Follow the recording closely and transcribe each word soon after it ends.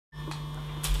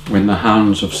When the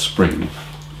hounds of spring,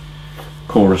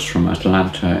 chorus from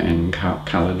Atalanta in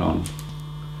Calydon.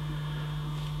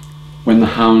 When the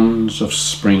hounds of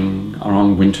spring are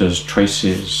on winter's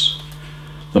traces,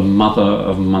 the mother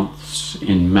of months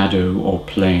in meadow or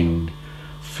plain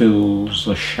fills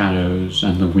the shadows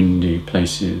and the windy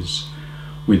places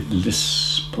with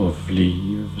lisp of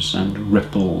leaves and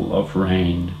ripple of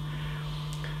rain,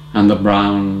 and the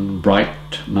brown,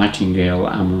 bright nightingale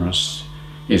amorous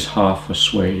is half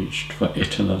assuaged for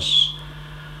Italus,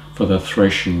 for the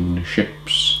Thracian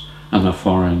ships and the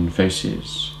foreign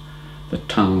faces, the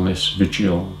tongueless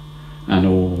vigil and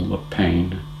all the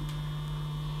pain.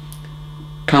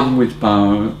 Come with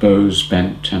bows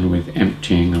bent and with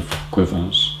emptying of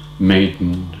quivers,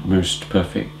 maiden most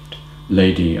perfect,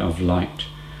 lady of light,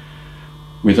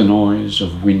 with a noise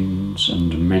of winds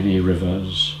and many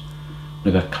rivers,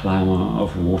 with a clamour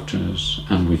of waters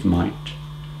and with might.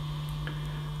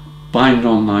 Bind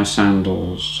on thy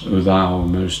sandals, O thou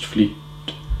most fleet,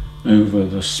 over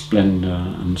the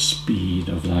splendour and speed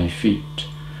of thy feet.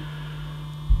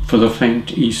 For the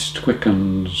faint east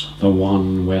quickens, the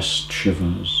wan west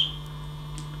shivers,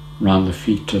 round the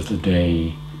feet of the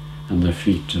day and the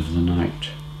feet of the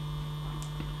night.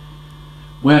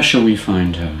 Where shall we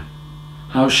find her?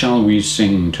 How shall we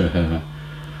sing to her?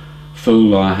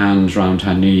 Fold our hands round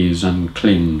her knees and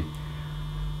cling.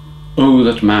 Oh,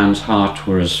 that man's heart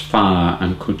were as fire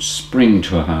and could spring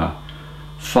to her,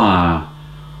 fire,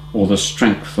 or the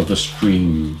strength of the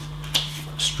streams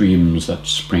that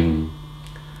spring.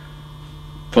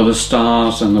 For the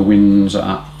stars and the winds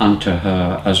are unto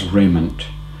her as raiment,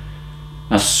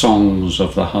 as songs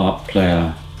of the harp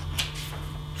player.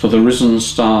 For the risen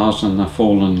stars and the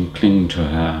fallen cling to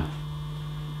her,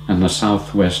 and the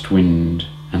southwest wind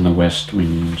and the west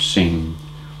wind sing.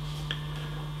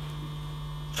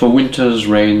 For winter's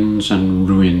rains and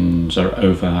ruins are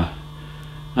over,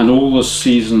 and all the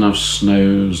season of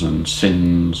snows and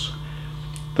sins,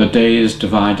 the days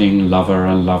dividing lover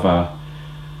and lover,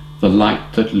 the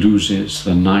light that loses,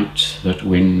 the night that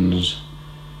wins,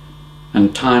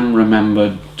 and time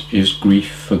remembered is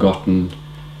grief forgotten,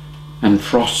 and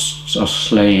frosts are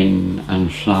slain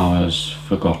and flowers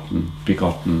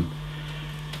begotten,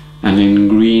 and in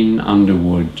green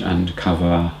underwood and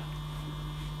cover,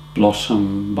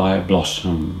 blossom by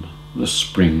blossom, the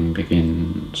spring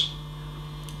begins.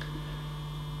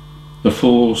 The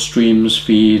full streams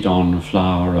feed on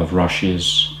flower of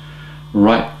rushes,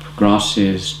 ripe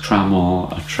grasses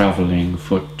trammel a travelling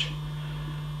foot.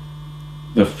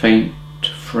 The faint,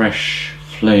 fresh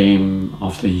flame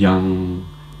of the young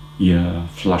year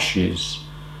flushes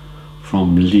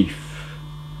from leaf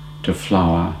to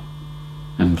flower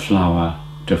and flower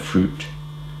to fruit.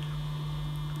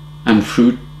 And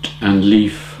fruit and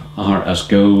leaf are as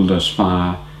gold as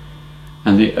fire,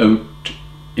 and the oat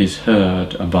is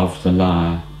heard above the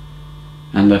lyre,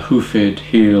 and the hoofed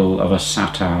heel of a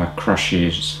satyr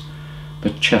crushes the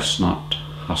chestnut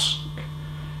husk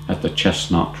at the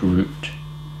chestnut root.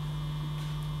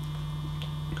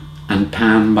 And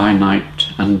Pan by night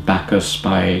and Bacchus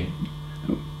Pan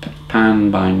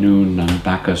by noon and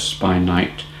Bacchus by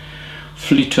night,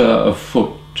 fleeter of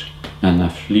foot than the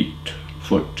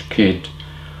fleet-foot kid,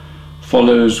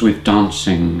 follows with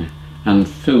dancing and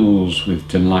fills with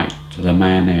delight the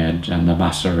Maenad and the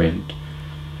Bassarid,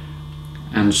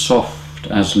 and soft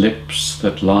as lips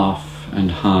that laugh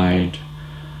and hide,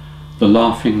 the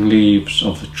laughing leaves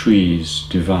of the trees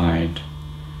divide,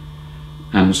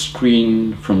 and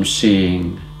screen from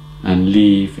seeing and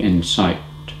leave in sight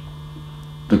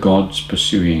the gods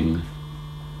pursuing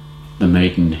the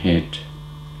maidenhead.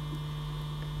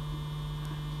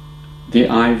 The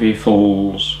ivy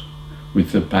falls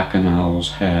with the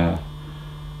bacchanal's hair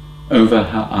over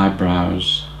her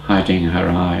eyebrows, hiding her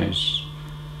eyes,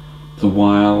 the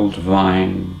wild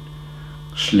vine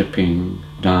slipping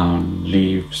down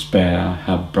leaves bare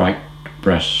her bright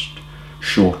breast,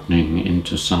 shortening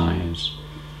into sighs.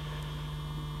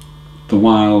 The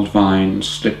wild vine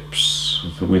slips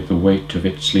with the weight of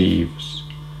its leaves,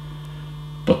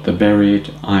 but the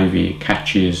buried ivy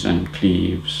catches and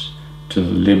cleaves to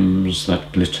the limbs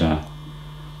that glitter,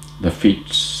 the feet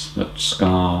that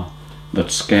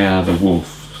scare the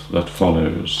wolf that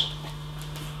follows,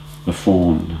 the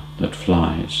fawn that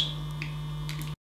flies.